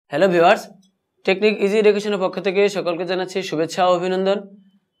Hello viewers, technique easy এডুকেশনের পক্ষ থেকে সকলকে জানাচ্ছি শুভেচ্ছা ও অভিনন্দন।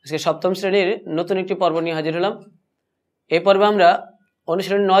 আজকে সপ্তম শ্রেণীর নতুন একটি পর্ব নিয়ে হাজির হলাম। এই পর্বে আমরা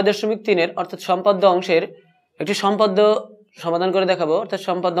অনুশীলনী 9.3 অর্থাৎ সম্পাদ্য অংশের একটি সম্পাদ্য সমাধান করে দেখাবো, অর্থাৎ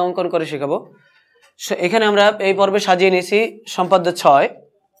সম্পাদ্য অঙ্কন করে শেখাবো। এখানে আমরা এই পর্বে সাজিয়ে নিয়েছি সম্পাদ্য 6।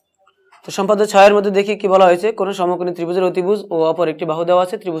 তো সম্পাদ্য 6 এর মধ্যে দেখি কি বলা হয়েছে। কোনো সমকোণী ত্রিভুজের অতিভুজ ও অপর একটি বাহু দেওয়া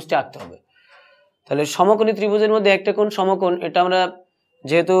আছে, ত্রিভুজটি আঁকতে হবে। তাহলে সমকোণী ত্রিভুজের মধ্যে একটা কোণ সমকোণ, এটা আমরা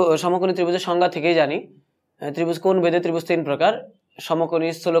যেহেতু সমকোণী ত্রিভুজের সংজ্ঞা থেকেই জানি। ত্রিভুজ কোণ ভেদে ত্রিভুজ 3 প্রকার: সমকোণী,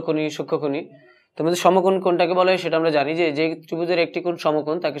 স্থূলকোণী, সূক্ষ্মকোণী। তার মধ্যে সমকোণ কোণটাকে বলে সেটা আমরা জানি, যে ত্রিভুজের একটি কোণ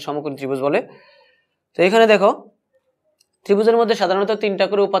সমকোণ তাকে সমকোণী ত্রিভুজ বলে। তো এখানে দেখো, ত্রিভুজের মধ্যে সাধারণত 3টা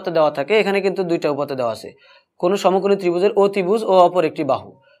করে উপাত্ত দেওয়া থাকে, এখানে কিন্তু 2টা উপাত্ত দেওয়া আছে। কোন সমকোণী ত্রিভুজের অতিভুজ ও অপর একটি বাহু,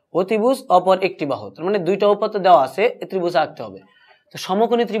 অতিভুজ অপর একটি বাহু, তার মানে 2টা উপাত্ত দেওয়া আছে, ত্রিভুজ আঁকতে হবে। তো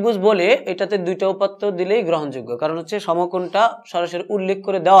সমকোণী ত্রিভুজ বলে এটাতে 2টা উপাত্ত দিলেই গ্রহণযোগ্য, কারণ হচ্ছে সমকোণটা সরাসরি উল্লেখ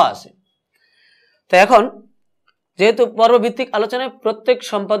করে দেওয়া আছে। তো এখন যেহেতু পর্বভিত্তিক আলোচনায় প্রত্যেক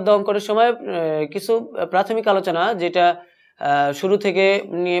সম্পাদ্য অঙ্কনের সময় কিছু প্রাথমিক আলোচনা, যেটা শুরু থেকে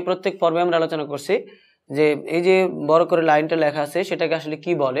নিয়ে প্রত্যেক পর্বে আমরা আলোচনা করছি, যে এই যে বড় করে লাইনটা লেখা আছে সেটাকে আসলে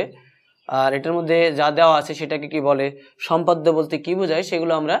কি বলে, আর এটার মধ্যে যা দেওয়া আছে সেটাকে কি বলে, সম্পাদ্য বলতে কি বোঝায়,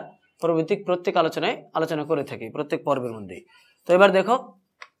 সেগুলো আমরা পর্বভিত্তিক প্রত্যেক আলোচনায় আলোচনা করে থাকি, প্রত্যেক পর্বের মধ্যেই। তো এবার দেখো,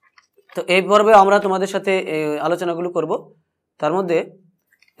 তো এই পর্বে আমরা তোমাদের সাথে আলোচনাগুলো করব। তার মধ্যে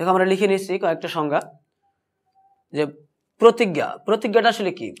দেখো আমরা লিখে নিচ্ছি কয়েকটা সংজ্ঞা। যে প্রতিজ্ঞা, প্রতিজ্ঞাটা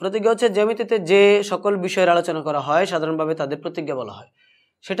আসলে কি? প্রতিজ্ঞা হচ্ছে জ্যামিতিতে যে সকল বিষয়ের আলোচনা করা হয় সাধারণভাবে তাদের প্রতিজ্ঞা বলা হয়।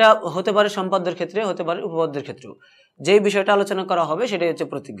 সেটা হতে পারে সম্পাদ্যের ক্ষেত্রে, হতে পারে উপপাদ্যের ক্ষেত্রেও। যেই বিষয়টা আলোচনা করা হবে সেটাই হচ্ছে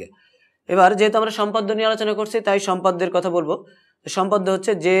প্রতিজ্ঞা। এবার যেহেতু আমরা সম্পাদ্য নিয়ে আলোচনা করছি, তাই সম্পাদ্যের কথা বলবো। সম্পাদ্য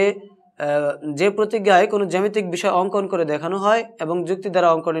হচ্ছে যে প্রতিজ্ঞায় কোনো জ্যামিতিক বিষয় অঙ্কন করে দেখানো হয় এবং যুক্তি দ্বারা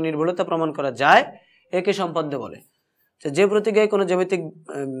অঙ্কনের নির্ভুলতা প্রমাণ করা যায়, একে সম্পাদ্য বলে। যে প্রতিজ্ঞায় কোনো জ্যামিতিক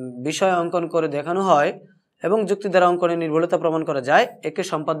বিষয় অঙ্কন করে দেখানো হয় এবং যুক্তি দ্বারা অঙ্কনের নির্ভুলতা প্রমাণ করা যায়, একে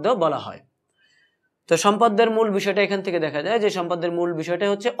সম্পাদ্য বলা হয়। তো সম্পাদ্যের মূল বিষয়টা এখান থেকে দেখা যায় যে সম্পাদ্যের মূল বিষয়টা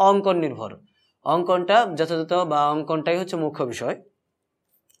হচ্ছে অঙ্কন নির্ভর, অঙ্কনটা যথাযথ বা অঙ্কনটাই হচ্ছে মুখ্য বিষয়।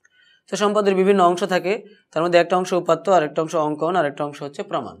 তো সম্পাদ্যের বিভিন্ন অংশ থাকে, তার মধ্যে একটা অংশ উপাত্ত, আর একটা অংশ অঙ্কন, আর একটা অংশ হচ্ছে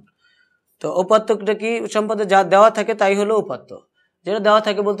প্রমাণ। তো উপাত্তটা কি? সম্পাদ্যে যা দেওয়া থাকে তাই হলো উপাত্ত। যেটা দেওয়া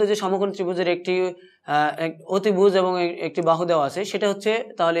থাকে বলতে যে সমকোণী ত্রিভুজের একটি অতিভুজ এবং একটি বাহু দেওয়া আছে, সেটা হচ্ছে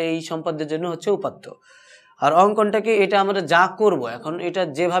তাহলে এই সম্পাদ্যের জন্য হচ্ছে উপাত্ত। আর অঙ্কনটা কি? এটা আমরা যা করব এখন, এটা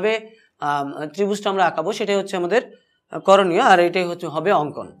যেভাবে ত্রিভুজটা আমরা আঁকাবো সেটাই হচ্ছে আমাদের করণীয়, আর এটাই হচ্ছে হবে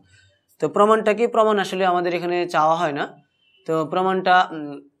অঙ্কন। তো প্রমাণটা কি? প্রমাণ আসলে আমাদের এখানে চাওয়া হয় না। তো প্রমাণটা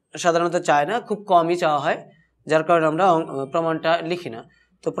সাধারণত চায় না, খুব কমই চাওয়া হয়, যার কারণে আমরা প্রমাণটা লিখি না।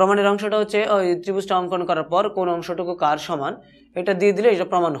 তো প্রমাণের অংশটা হচ্ছে ওই ত্রিভুজটা অঙ্কন করার পর কোন অংশটুকু কার সমান এটা দিয়ে দিলে এটা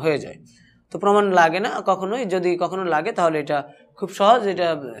প্রমাণ হয়ে যায়। তো প্রমাণ লাগে না কখনোই, যদি কখনো লাগে তাহলে এটা খুব সহজ, এটা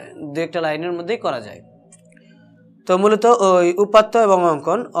 2-1টা লাইনের মধ্যেই করা যায়। তো মূলত ওই উপাত্ত এবং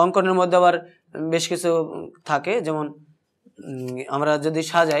অঙ্কনের মধ্যে আবার বেশ কিছু থাকে, যেমন আমরা যদি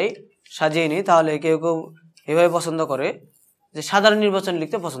সাজিয়ে নিই তাহলে কেউ কেউ এভাবে পছন্দ করে যে সাধারণ নির্বাচন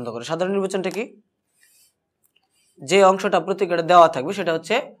লিখতে পছন্দ করে। সাধারণ নির্বাচনটা কি? যে অংশটা প্রতিক্রিয়া দেওয়া থাকবে সেটা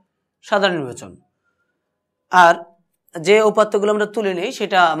হচ্ছে সাধারণ নির্বাচন, আর যে উপাত্তগুলো আমরা তুলে নিই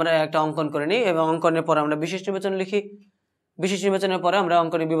সেটা আমরা একটা অঙ্কন করে নিই, এবং অঙ্কনের পরে আমরা বিশেষ নির্বাচন লিখি। বিশেষ নির্বাচনের পরে আমরা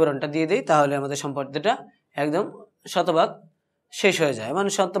অঙ্কনের বিবরণটা দিয়ে দিই, তাহলে আমাদের সম্পাদ্যটা একদম শতভাগ শেষ হয়ে যায়, মানে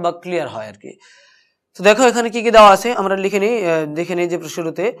শতভাগ ক্লিয়ার হয় আর কি। তো দেখো এখানে কি কি দেওয়া আছে আমরা লিখে নিই, দেখে নিই। যে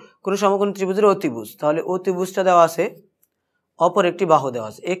শুরুতে কোনো সমকোণী ত্রিভুজের অতিভুজ, তাহলে অতিভুজটা দেওয়া আছে, অপর একটি বাহু দেওয়া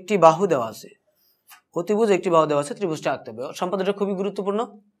আছে, একটি বাহু দেওয়া আছে, অতিভুজ একটি বাহু দেওয়া আছে, ত্রিভুজটা আঁকতে হবে। সম্পাদ্যটা খুবই গুরুত্বপূর্ণ।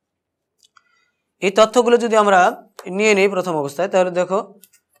 এই তথ্যগুলো যদি আমরা নিয়ে নিই প্রথম অবস্থায়, তাহলে দেখো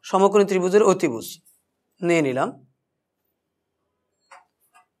সমকোণী ত্রিভুজের অতিভুজ নিয়ে নিলাম।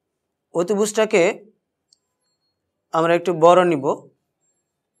 অতিভুজটাকে আমরা একটু বড় নিব,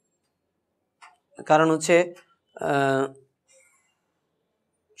 কারণ হচ্ছে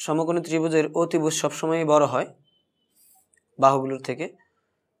সমকোণী ত্রিভুজের অতিভুজ সবসময় বড় হয় বাহুগুলোর থেকে।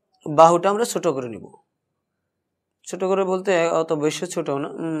 বাহুটা আমরা ছোট করে নিব, ছোট করে বলতে অত বেশি ছোট না,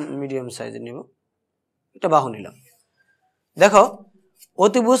 মিডিয়াম সাইজের নিব। এটা বাহু নিলাম। দেখো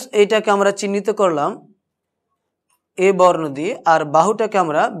অতিভুজ এইটাকে আমরা চিহ্নিত করলাম এ বর্ণ দিয়ে, আর বাহুটাকে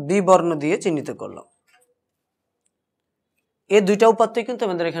আমরা বি বর্ণ দিয়ে চিহ্নিত করলাম। এই 2টা উপাত্তই কিন্তু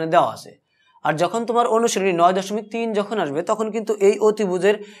আমাদের এখানে দেওয়া আছে। আর যখন তোমার অনুশীলনী 9.3 যখন আসবে, তখন কিন্তু এই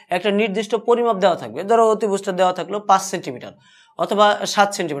অতিভুজের একটা নির্দিষ্ট পরিমাপ দেওয়া থাকবে। ধরো অতিভুজটা দেওয়া থাকলো 5 সেন্টিমিটার অথবা 7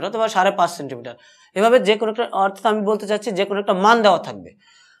 সেন্টিমিটার অথবা 5.5 সেন্টিমিটার, এভাবে যে কোনো একটা, অর্থাৎ আমি বলতে চাচ্ছি যে কোনো একটা মান দেওয়া থাকবে।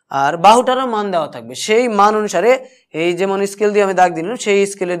 আর বাহুটারও মান দেওয়া থাকবে, সেই মান অনুসারে এই যেমন স্কেল দিয়ে আমি দাগ দিলাম, সেই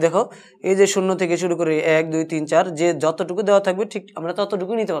স্কেলে দেখো এই যে 0 থেকে শুরু করে 1 2 3 4 যে যতটুকু দেওয়া থাকবে ঠিক আমরা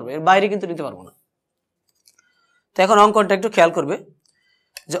ততটুকু নিতে পারবো, এর বাইরে কিন্তু নিতে পারবো না। তো এখন অঙ্কনটা একটু খেয়াল করবে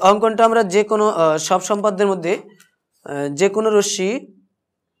যে অঙ্কনটা আমরা যে কোনো সব সম্পাদ্যের মধ্যে যে কোনো রশ্মি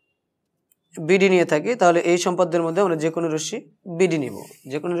বিডি নিয়ে থাকি, তাহলে এই সম্পাদ্যের মধ্যে আমরা যে কোনো রশ্মি বিডি নিব,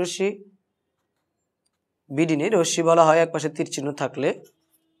 যে কোনো রশ্মি বিডি নেই, রশ্মি বলা হয় একপাশে তীর চিহ্ন থাকলে,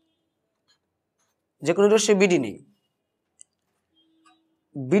 যে কোনো রশ্মি বিডি নেই।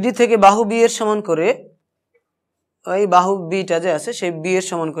 বিডি থেকে বাহু বি এর সমান করে ওই বাহু বিটা যে আছে সেই বি এর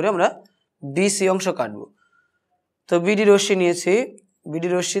সমান করে আমরা বিসি অংশ কাটবো। তো বিডি রশ্মি নিয়েছি, বিডি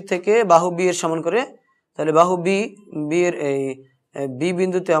রশ্মি থেকে বাহু বি এর সমান করে, তাহলে বাহু বি এর এই বি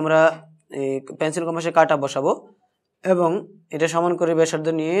বিন্দুতে আমরা এই পেন্সিল কম্পাসে কাটা বসাবো এবং এটা সমান করে ব্যাসার্ধ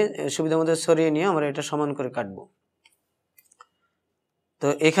নিয়ে সুবিধা মতো সরিয়ে নিয়ে আমরা এটা সমান করে কাটবো। তো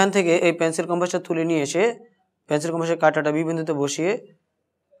এখান থেকে এই পেন্সিল কম্পাসটা তুলে নিয়ে এসে পেন্সিল কম্পাসের কাটাটা বি বিন্দুতে বসিয়ে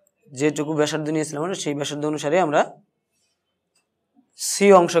যেটুকু ব্যাসার্ধ নিয়েছিলাম আমরা সেই ব্যাসার্ধ অনুসারে আমরা সি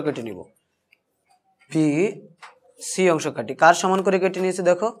অংশ কেটে নিব। বি সি অংশ কাটি, কার সমান করে কেটে নিয়েছি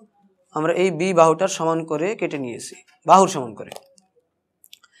দেখো, আমরা এই বি বাহুটার সমান করে কেটে নিয়েছি, বাহুর সমান করে।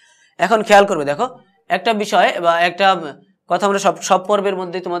 এখন খেয়াল করবে দেখো একটা বিষয় বা একটা কথা আমরা সব পর্বের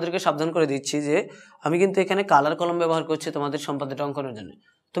মধ্যে তোমাদেরকে সাবধান করে দিচ্ছি যে আমি কিন্তু এখানে কালার কলম ব্যবহার করছি তোমাদের সম্পাদ্যটা অঙ্কনের জন্য।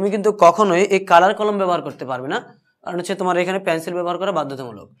 তুমি কিন্তু কখনোই এই কালার কলম ব্যবহার করতে পারবে না, কারণ হচ্ছে তোমার এখানে পেন্সিল ব্যবহার করা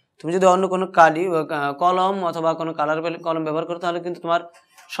বাধ্যতামূলক। তুমি যদি অন্য কোনো কালি কলম অথবা কোনো কালার কলম ব্যবহার করো তাহলে কিন্তু তোমার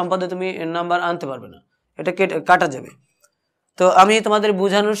সম্পাদ্যে তুমি নাম্বার আনতে পারবে না, এটা কাটা যাবে। তো আমি তোমাদের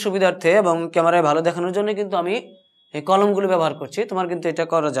বোঝানোর সুবিধার্থে এবং ক্যামেরায় ভালো দেখানোর জন্য কিন্তু আমি এই কলমগুলো ব্যবহার করছি, তোমার কিন্তু এটা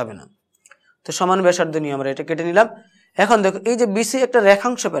করা যাবে না। তো সমান ব্যাসার্ধ নিয়ে আমরা এটা কেটে নিলাম। এখন দেখো এই যে বিসি একটা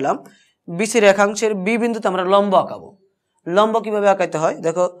রেখাংশ পেলাম, বিসি রেখাংশের বি বিন্দুতে আমরা লম্ব আঁকাবো। লম্ব কিভাবে আঁকাইতে হয়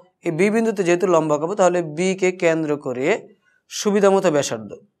দেখো, এই বি বিন্দুতে যেহেতু লম্ব আঁকাবো তাহলে বি কে কেন্দ্র করে সুবিধা মতো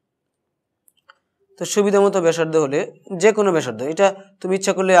ব্যাসার্ধ, তো সুবিধা মতো ব্যাসার্ধ হলে যে কোনো ব্যাসার্ধ, এটা তুমি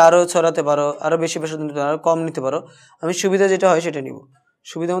ইচ্ছা করলে আরও ছড়াতে পারো, আরও বেশি ব্যাসার্ধ নিতে পারো, আরও কম নিতে পারো, আমি সুবিধা যেটা হয় সেটা নিব।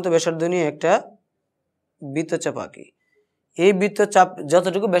 সুবিধা মতো ব্যাসার্ধ নিয়ে একটা বৃত্তচাপ আঁকি। এই বৃত্তচাপ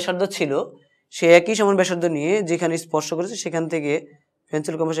যতটুকু ব্যাসার্ধ ছিল সে একই সমান ব্যাসার্ধ নিয়ে যেখানে স্পর্শ করেছে সেখান থেকে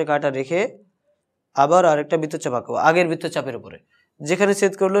পেন্সিল কম্পাসে কাটা রেখে আবার আরেকটা বৃত্তচাপ আঁকবো আগের বৃত্তচাপের উপরে, যেখানে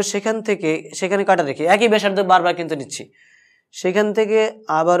ছেদ করলো সেখান থেকে সেখানে কাটা রেখে একই ব্যাসার্ধ বারবার কিন্তু নিচ্ছি, সেখান থেকে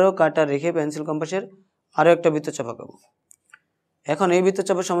আবারও কাটা রেখে পেন্সিল কম্পাসের আরও একটা বৃত্তচাপ আঁকাবো। এখন এই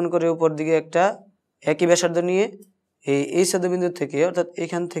বৃত্তচাপের সমান করে উপর দিকে একটা একই ব্যাসার্ধ নিয়ে এই ছেদবিন্দু থেকে অর্থাৎ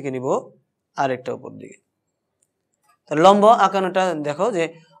এখান থেকে নিব আরেকটা উপর দিকে। লম্ব আঁকানোটা দেখো যে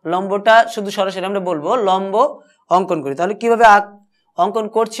লম্বটা শুধু সরাসরি আমরা বলবো লম্ব অঙ্কন করি, তাহলে কিভাবে অঙ্কন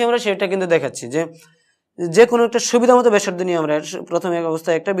করছি আমরা সেটা কিন্তু দেখাচ্ছি। যে কোনো একটা সুবিধা মতো ব্যাসার্ধ নিয়ে আমরা প্রথমে এক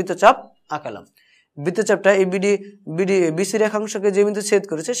অবস্থায় একটা বৃত্তচাপ আঁকালাম। বৃত্তচাপটা এই বিসি রেখাংশকে যে বিন্দু ছেদ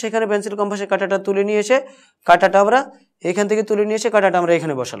করেছে সেখানে পেন্সিল কম্পাসের কাঁটাটা তুলে নিয়ে এসে কাঁটাটা আমরা এখান থেকে তুলে নিয়ে এসে কাঁটাটা আমরা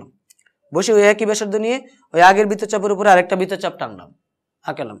এখানে বসালাম, বসে ওই একই ব্যাসার্ধ নিয়ে ওই আগের বৃত্তচাপের উপরে আরেকটা বৃত্তচাপ টানলাম,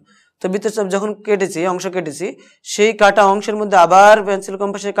 আঁকালাম। তো বৃত্তচাপ যখন কেটেছি, অংশ কেটেছি, সেই কাটা অংশের মধ্যে আবার পেন্সিল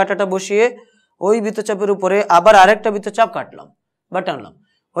কম্পাসের কাঁটাটা বসিয়ে ওই বৃত্তচাপের উপরে আবার আরেকটা বৃত্তচাপ কাটলাম বা টানলাম।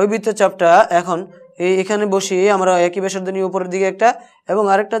 ওই বৃত্তচাপটা এখন এখানে বসিয়ে আমরা একই ব্যাসার্ধ নিয়ে উপরের দিকে একটা এবং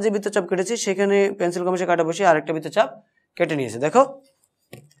আরেকটা যে বৃত্তচাপ কেটেছি সেখানে পেন্সিল কম্পাসে কাটা বসিয়ে আরেকটা বৃত্তচাপ কেটে নিয়েছে। দেখো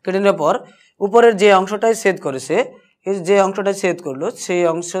কেটে নেওয়ার পর উপরের যে অংশটাই ছেদ করেছে, এই যে অংশটাই ছেদ করলো সেই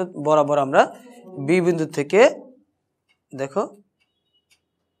অংশ বরাবর আমরা বি বিন্দু থেকে দেখো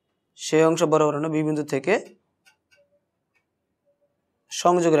সেই অংশ বরাবর আমরা বি বিন্দু থেকে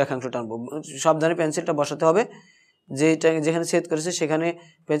সংযোগ রেখাংশ টানবো। সাবধানে পেন্সিলটা বসাতে হবে, যেখানে ছেদ করেছে সেখানে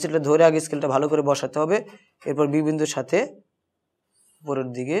পেন্সিলটা ধরে আগে স্কেলটা ভালো করে বসাতে হবে। এরপর বি বিন্দুর সাথে উপরের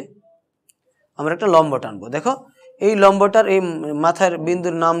দিকে আমরা একটা লম্ব টানবো। দেখো এই লম্বটার এই মাথার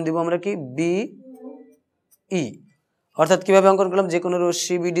বিন্দুর নাম দিব আমরা কি বি ই, অর্থাৎ কিভাবে অঙ্কন করলাম, যে কোনো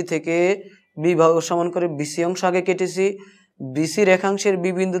রশ্মি বিডি থেকে বি বাহু সমান করে বিসি অংশ আগে কেটেছি, বিসি রেখাংশের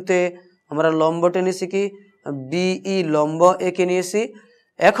বি বিন্দুতে আমরা লম্ব টেনেছি কি বিই লম্ব এঁকে নিয়েছি।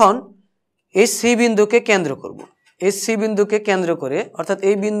 এখন এই সি বিন্দুকে কেন্দ্র করব, এই সি বিন্দুকে কেন্দ্র করে অর্থাৎ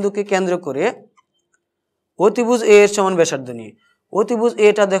এই বিন্দুকে কেন্দ্র করে অতিভুজ এ এর সমান ব্যাসার্ধ নিয়ে, অতিভুজ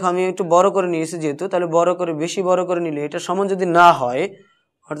এটা দেখো আমি একটু বড় করে নিয়েছি যেহেতু, তাহলে বড় করে বেশি বড় করে নিলে এটা সমান যদি না হয়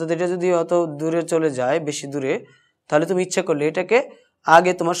অর্থাৎ এটা যদি অত দূরে চলে যায় বেশি দূরে, তাহলে তুমি ইচ্ছা করলে এটাকে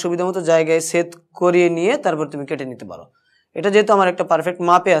আগে তোমার সুবিধা মতো জায়গায় সেট করিয়ে নিয়ে তারপর তুমি কেটে নিতে পারো। এটা যেহেতু আমার একটা পারফেক্ট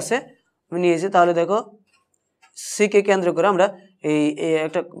মাপে আছে আমি নিয়েছি, তাহলে দেখো সি কে কেন্দ্র করে আমরা এই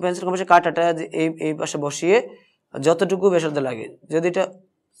একটা পেন্সিল কম্পাসের কাঁটাটা এই পাশে বসিয়ে যতটুকু ব্যাসার্ধ লাগে, যদি এটা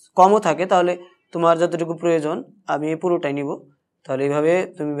কমও থাকে তাহলে তোমার যতটুকু প্রয়োজন আমি পুরোটাই নিব, তাহলে এইভাবে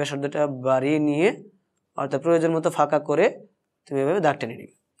তুমি ব্যাসার্ধটা বাড়িয়ে নিয়ে অর্থাৎ প্রয়োজন মতো ফাঁকা করে তুমি এভাবে দাগ টেনে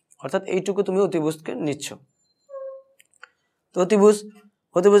নিবে, অর্থাৎ এইটুকু তুমি অতিভুজকে নিচ্ছ। তো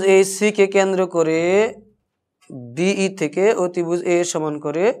অতিভুজ এই সি কে কেন্দ্র করে বিই থেকে অতিভুজ এ সমান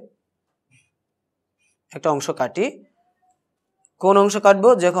করে একটা অংশ কাটি। কোন অংশ কাটবো?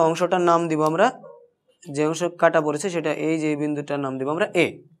 যে অংশটার নাম দিব আমরা, যে অংশ কাটা পড়েছে সেটা এই যে বিন্দুটার নাম দিব আমরা এ।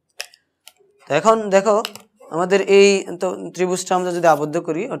 তো এখন দেখো আমাদের এই তো ত্রিভুজটা আমরা যদি আবদ্ধ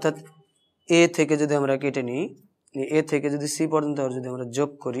করি, অর্থাৎ এ থেকে যদি আমরা কেটে নিই, এ থেকে যদি সি পর্যন্ত যদি আমরা যোগ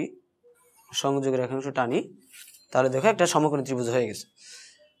করি, সংযোগের রেখাংশ টানি, তাহলে দেখো একটা সমকোণী ত্রিভুজ হয়ে গেছে।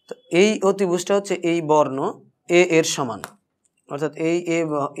 তো এই অতিভুজটা হচ্ছে এই বর্ণ এ এর সমান, অর্থাৎ এই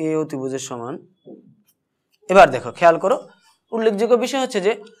এ অতিভুজের সমান। এবার দেখো খেয়াল করো, উল্লেখযোগ্য বিষয় হচ্ছে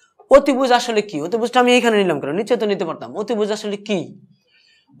যে অতিভুজ আসলে কি? অতিভুজটা আমি এইখানে নিলাম কেন, নিচে তো নিতে পারতাম। অতিভুজ আসলে কি?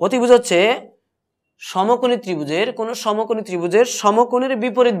 অতিভুজ হচ্ছে সমকোণী ত্রিভুজের, কোন সমকোণী ত্রিভুজের সমকোণের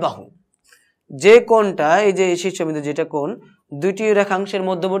বিপরীত বাহু। যে কোণটা, এই যে শীর্ষবিন্দু যেটা কোণ, দুইটি রেখাংশের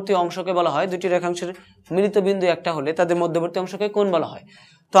মধ্যবর্তী অংশকে বলা হয়, দুইটি রেখাংশের মিলিত বিন্দু একটা হলে তাদের মধ্যবর্তী অংশকে কোণ বলা হয়।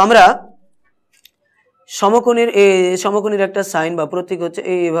 তো আমরা সমকোণের একটা সাইন বা প্রতীক হচ্ছে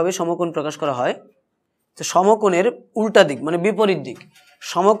এইভাবে সমকোণ প্রকাশ করা হয়। তো সমকোণের উল্টা দিক মানে বিপরীত দিক,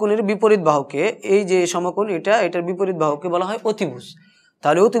 সমকোণের বিপরীত বাহুকে, এই যে সমকোণ এটার বিপরীত বাহুকে বলা হয় অতিভুজ।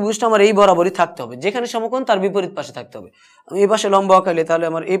 তাহলে অতিভুজটা আমার এই বরাবরই থাকতে হবে, যেখানে সমকোণ তার বিপরীত পাশে থাকতে হবে। আমি এই পাশে লম্ব আঁকাইলে তাহলে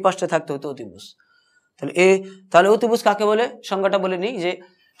আমার এই পাশটা থাকতে হতো অতিভুজ। তাহলে অতিভুজ কাকে বলে? সংজ্ঞাটা বলে নিই, যে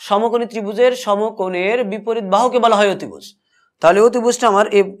সমকোণী ত্রিভুজের সমকোণের বিপরীত বাহুকে বলা হয় অতিভুজ। তাহলে অতিভুজটা আমার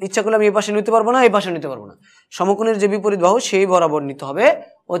ইচ্ছা করলে আমি এই পাশে নিতে পারবো না, এই পাশে নিতে পারবো না, সমকোণের যে বিপরীত বাহু সেই বরাবর নিতে হবে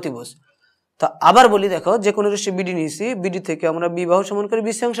অতিভুজ। তো আবার বলি, দেখো যে কোনো রশ্মি বিডি নিয়েছি, বিডি থেকে আমরা বি বাহু সমান করে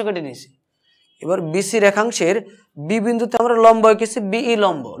বিসি অংশ কেটে নিয়েছি। এবার বিসি রেখাংশের বি বিন্দুতে আমরা লম্ব এঁকেছি বিই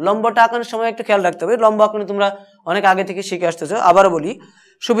লম্ব। লম্বটা আঁকানোর সময় একটু খেয়াল রাখতে হবে, লম্ব আঁকানো তোমরা অনেক আগে থেকে শিখে আসতেছো। আবার বলি,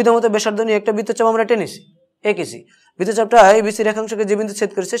 সুবিধা মতো ব্যাসার্ধ নিয়ে একটা বৃত্তচাপ আমরা টেনেছি, এঁকেছি। বৃত্তচাপটা এই বিসি রেখাংশকে যে বিন্দু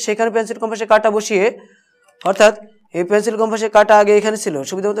ছেদ করেছে সেখানে পেন্সিল কম্পাসে কাটা বসিয়ে, অর্থাৎ এই পেন্সিল কম্পাসে কাটা আগে এখানে ছিল,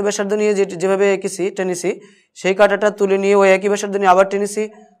 সুবিধা মতো ব্যাসার্ধ নিয়ে যেভাবে এঁকেছি টেনেছি, সেই কাটাটা তুলে নিয়ে ওই একই ব্যাসার্ধ নিয়ে আবার টেনেছি।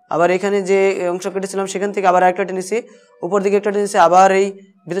 আবার এখানে যে অংশ কেটেছিলাম সেখান থেকে আবার আরেকটা টেনেছি, উপর দিকে একটা টেনেছি, আবার এই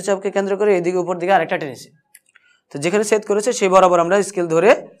বৃত্তচাপকে কেন্দ্র করে এদিকে উপর দিকে আরেকটা টেনেছি। তো যেখানে ছেদ করেছে সেই বরাবর আমরা স্কেল ধরে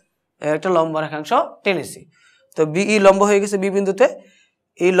একটা লম্ব রেখাংশ টেনেছি। তো বিই লম্ব হয়ে গেছে বি বিন্দুতে।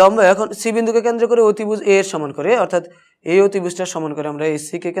 এই লম্ব এখন সি বিন্দুকে কেন্দ্র করে অতিভুজ এ এর সমান করে, অর্থাৎ এই অতিভুজটা সমান করে আমরা এই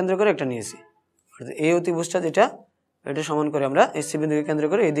সি কে কেন্দ্র করে একটা নিয়েছি, অর্থাৎ এই অতিভুজটা যেটা এটা সমান করে আমরা এই সি বিন্দুকে কেন্দ্র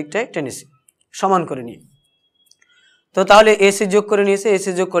করে এই দিকটায় টেনেছি, সমান করে নিয়ে। তো তাহলে এসি যোগ করে নিয়েছে,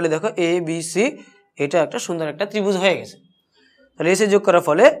 এসি যোগ করলে দেখো এ বি সি এটা একটা সুন্দর একটা ত্রিভুজ হয়ে গেছে। তাহলে এসি যোগ করার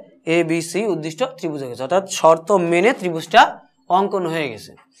ফলে এ বি সি উদ্দিষ্ট ত্রিভুজ হয়ে গেছে, অর্থাৎ শর্ত মেনে ত্রিভুজটা অঙ্কন হয়ে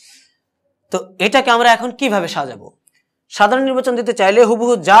গেছে। তো এটাকে আমরা এখন কিভাবে সাজাবো? সাধারণ নির্বাচন দিতে চাইলে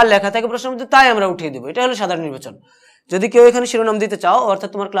হুবহু যা লেখা থাকে প্রশ্নের মধ্যে তাই আমরা উঠিয়ে দেবো, এটা হলো সাধারণ নির্বাচন। যদি কেউ এখানে শিরোনাম দিতে চাও, অর্থাৎ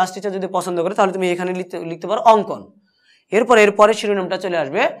তোমার ক্লাস টিচার যদি পছন্দ করে, তাহলে তুমি এখানে লিখতে পারো অঙ্কন। এরপরে শিরোনামটা চলে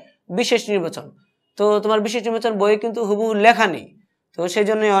আসবে বিশেষ নির্বাচন। তো তোমার বিশেষ নির্বাচন বইয়ে কিন্তু হুবহু লেখা নেই, তো সেই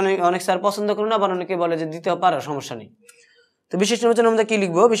জন্য অনেক স্যার পছন্দ করে না, আবার অনেকে বলে যে দিতে পারো, সমস্যা নেই। তো বিশেষ নির্বাচন আমরা কি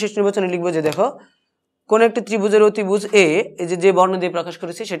লিখবো? বিশেষ নির্বাচনে লিখবো যে দেখো কোন একটি ত্রিভুজের অতিভুজ এ, এই যে বর্ণ দিয়ে প্রকাশ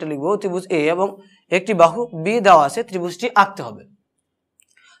করেছি সেটা লিখবো, অতিভুজ এ এবং একটি বাহু বি দেওয়া আছে, ত্রিভুজটি আঁকতে হবে।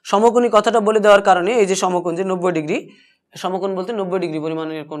 সমকোণী কথাটা বলে দেওয়ার কারণে এই যে সমকোণ যে 90 ডিগ্রি, সমকোণ বলতে 90 ডিগ্রি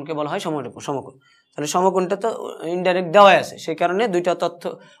পরিমাণের কোণকে বলা হয় সমকোণ। তাহলে সমকোণটা তো ইনডাইরেক্ট দেওয়াই আছে, সেই কারণে দুইটা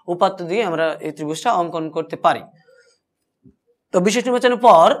উপাত্ত দিয়ে আমরা এই ত্রিভুজটা অঙ্কন করতে পারি। তো বিশেষ নির্বাচনের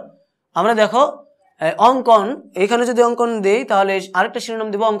পর আমরা দেখো অঙ্কন, এখানে যদি অঙ্কন দেই তাহলে আরেকটা শিরোনাম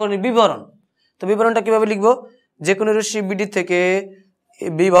দেবো অঙ্কনের বিবরণ। তো বিবরণটা কিভাবে লিখবো? যে কোনো রশ্মি বিডি থেকে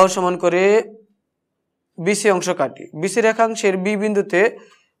বি বাহু সমান করে বিসি অংশ কাটি, বিসি রেখাংশের বি বিন্দুতে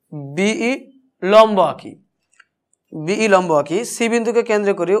বিই লম্ব আঁকি, সি বিন্দুকে কেন্দ্র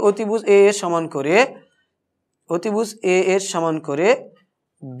করে অতিভুজ এ এর সমান করে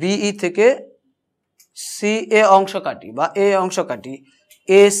বিই থেকে সি এ অংশ কাটি বা এ অংশ কাটি,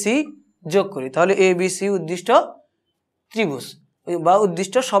 এ সি যোগ করি, তাহলে এ বি সি উদ্দিষ্ট ত্রিভুজ বা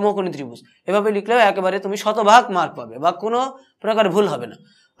উদ্দিষ্ট সমকোণী ত্রিভুজ। এভাবে লিখলেও একেবারে তুমি শতভাগ মার্ক পাবে বা কোনো প্রকার ভুল হবে না।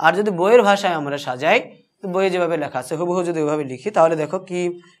 আর যদি বইয়ের ভাষায় আমরা সাজাই, বইয়ে যেভাবে লেখা আছে হুবহু যদি ওইভাবে লিখি, তাহলে দেখো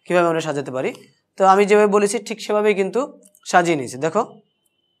কিভাবে আমরা সাজাতে পারি। তো আমি যেভাবে বলেছি ঠিক সেভাবেই কিন্তু সাজিয়ে নিয়েছি। দেখো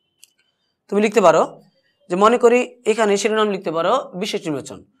তুমি লিখতে পারো যে, মনে করি এখানে শিরোনাম লিখতে পারো বিশেষ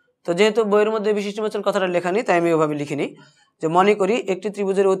নির্বাচন। তো যেহেতু বইয়ের মধ্যে বিশেষ নির্বাচন কথাটা লেখা নেই, তাই আমি ওইভাবে লিখিনি। যে মনে করি একটি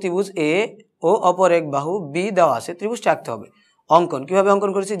ত্রিভুজের অতিভুজ এ ও অপর এক বাহু বি দেওয়া আছে, ত্রিভুজটা আঁকতে হবে। অঙ্কন কিভাবে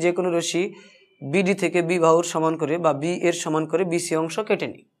অঙ্কন করেছি? যে কোনো রশ্মি বিডি থেকে বি বাহুর সমান করে বা বি এর সমান করে বিসি অংশ কেটে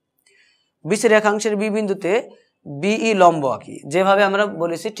নিই। বিসি রেখাংশের বি বিন্দুতে বিই লম্ব আঁকি, যেভাবে আমরা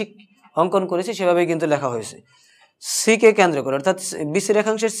বলেছি ঠিক অঙ্কন করেছি সেভাবেই কিন্তু লেখা হয়েছে। সি কে কেন্দ্র করে অর্থাৎ বিসি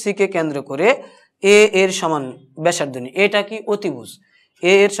রেখাংশের সি কে কেন্দ্র করে এ এর সমান ব্যাসার্ধ নিয়ে, এটা কি অতিভুজ,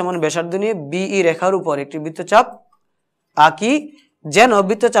 এ এর সমান ব্যাসার্ধ নিয়ে বিই রেখার উপর একটি বৃত্তচাপ আঁকি, যেন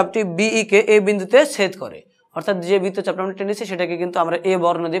বৃত্তচাপটি বিই কে এ বিন্দুতে ছেদ করে। অর্থাৎ যে বৃত্তচাপটা আমরা টেনেছি সেটাকে কিন্তু আমরা এ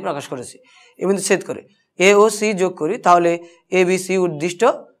বর্ণ দিয়ে প্রকাশ করেছি, এ বিন্দু ছেদ করে। এ ও সি যোগ করি, তাহলে এ বি সি উদ্দিষ্ট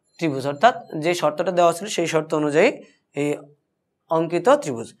ত্রিভুজ, অর্থাৎ যে শর্তটা দেওয়া ছিল সেই শর্ত অনুযায়ী এই অঙ্কিত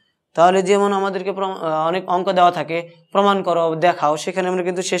ত্রিভুজ। তাহলে যেমন আমাদেরকে অনেক অঙ্ক দেওয়া থাকে, প্রমাণ করো, দেখাও, সেখানে আমরা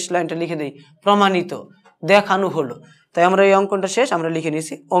কিন্তু শেষ লাইনটা লিখে দিই প্রমাণিত, দেখানো হলো। তাই আমরা এই অঙ্কনটা শেষ আমরা লিখে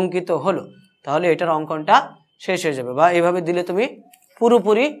নিয়েছি অঙ্কিত হলো, তাহলে এটার অঙ্কনটা শেষ হয়ে যাবে। বা এভাবে দিলে তুমি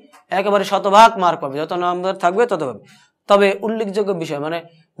পুরোপুরি একেবারে শতভাগ মার্ক পাবে, যত নাম্বার থাকবে তত পাবে। তবে উল্লেখযোগ্য বিষয় মানে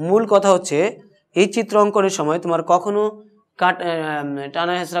মূল কথা হচ্ছে এই চিত্র অঙ্কনের সময় তোমার কখনো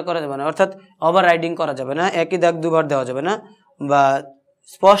টানা হেঁচড়া করা যাবে না, অর্থাৎ ওভার রাইডিং করা যাবে না, একই দাগ দুবার দেওয়া যাবে না, বা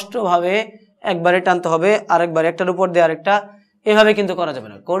স্পষ্টভাবে একবারে টানতে হবে, আরেকবার একটার উপর দিয়ে আরেকটা, এভাবে কিন্তু করা যাবে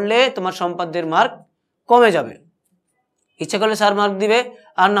না। করলে তোমার সম্পাদ্যের মার্ক কমে যাবে। ইচ্ছা করলে 4 মার্ক দিবে,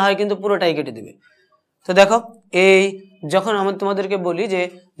 আর না হয় কিন্তু পুরোটাই কেটে দিবে। তো দেখো, এই যখন আমি তোমাদেরকে বলি যে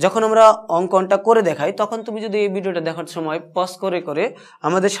যখন আমরা অঙ্কনটা করে দেখাই, তখন তুমি যদি এই ভিডিওটা দেখার সময় পজ করে করে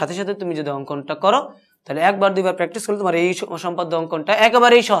আমাদের সাথে সাথে তুমি যদি অঙ্কনটা করো, তাহলে একবার দুইবার প্র্যাকটিস করলে তোমার এই সম্পাদ্য অঙ্কনটা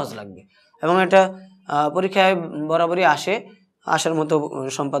একেবারেই সহজ লাগবে। এবং এটা পরীক্ষায় বরাবরই আসার মতো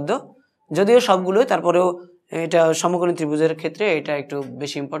সম্পাদ্য, যদিও সবগুলোই, তারপরেও এটা সমকোণী ত্রিভুজের ক্ষেত্রে এটা একটু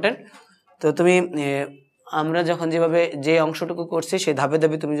বেশি ইম্পর্টেন্ট। তো তুমি আমরা যখন যেভাবে যে অংশটুকু করছি সেই ধাপে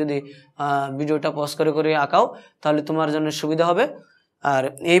ধাপে তুমি যদি ভিডিওটা পজ করে করে আঁকাও, তাহলে তোমার জন্য সুবিধা হবে। আর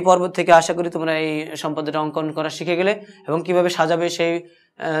এই পর্ব থেকে আশা করি তোমরা এই সম্পাদ্যটা অঙ্কন করা শিখে গেলে এবং কিভাবে সাজাবে সেই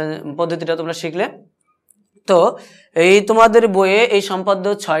পদ্ধতিটা তোমরা শিখলে। তো এই তোমাদের বইয়ে এই সম্পাদ্য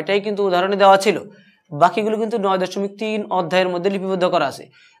 6টাই কিন্তু উদাহরণে দেওয়া ছিল, বাকিগুলো কিন্তু 9.3 অধ্যায়ের মধ্যে লিপিবদ্ধ করা আছে।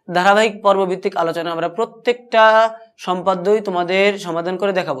 ধারাবাহিক পর্বভিত্তিক আলোচনা আমরা প্রত্যেকটা সম্পাদ্যই তোমাদের সমাধান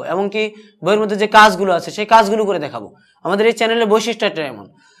করে দেখাবো, এমনকি বইয়ের মধ্যে যে কাজগুলো আছে সেই কাজগুলো করে দেখাবো। আমাদের এই চ্যানেলের বৈশিষ্ট্যটা এমন।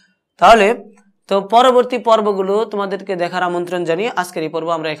 তাহলে তো পরবর্তী পর্বগুলো তোমাদেরকে দেখার আমন্ত্রণ জানিয়ে আজকের এই পর্ব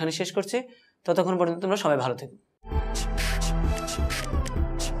আমরা এখানে শেষ করছি। ততক্ষণ পর্যন্ত তোমরা সবাই ভালো থেকো।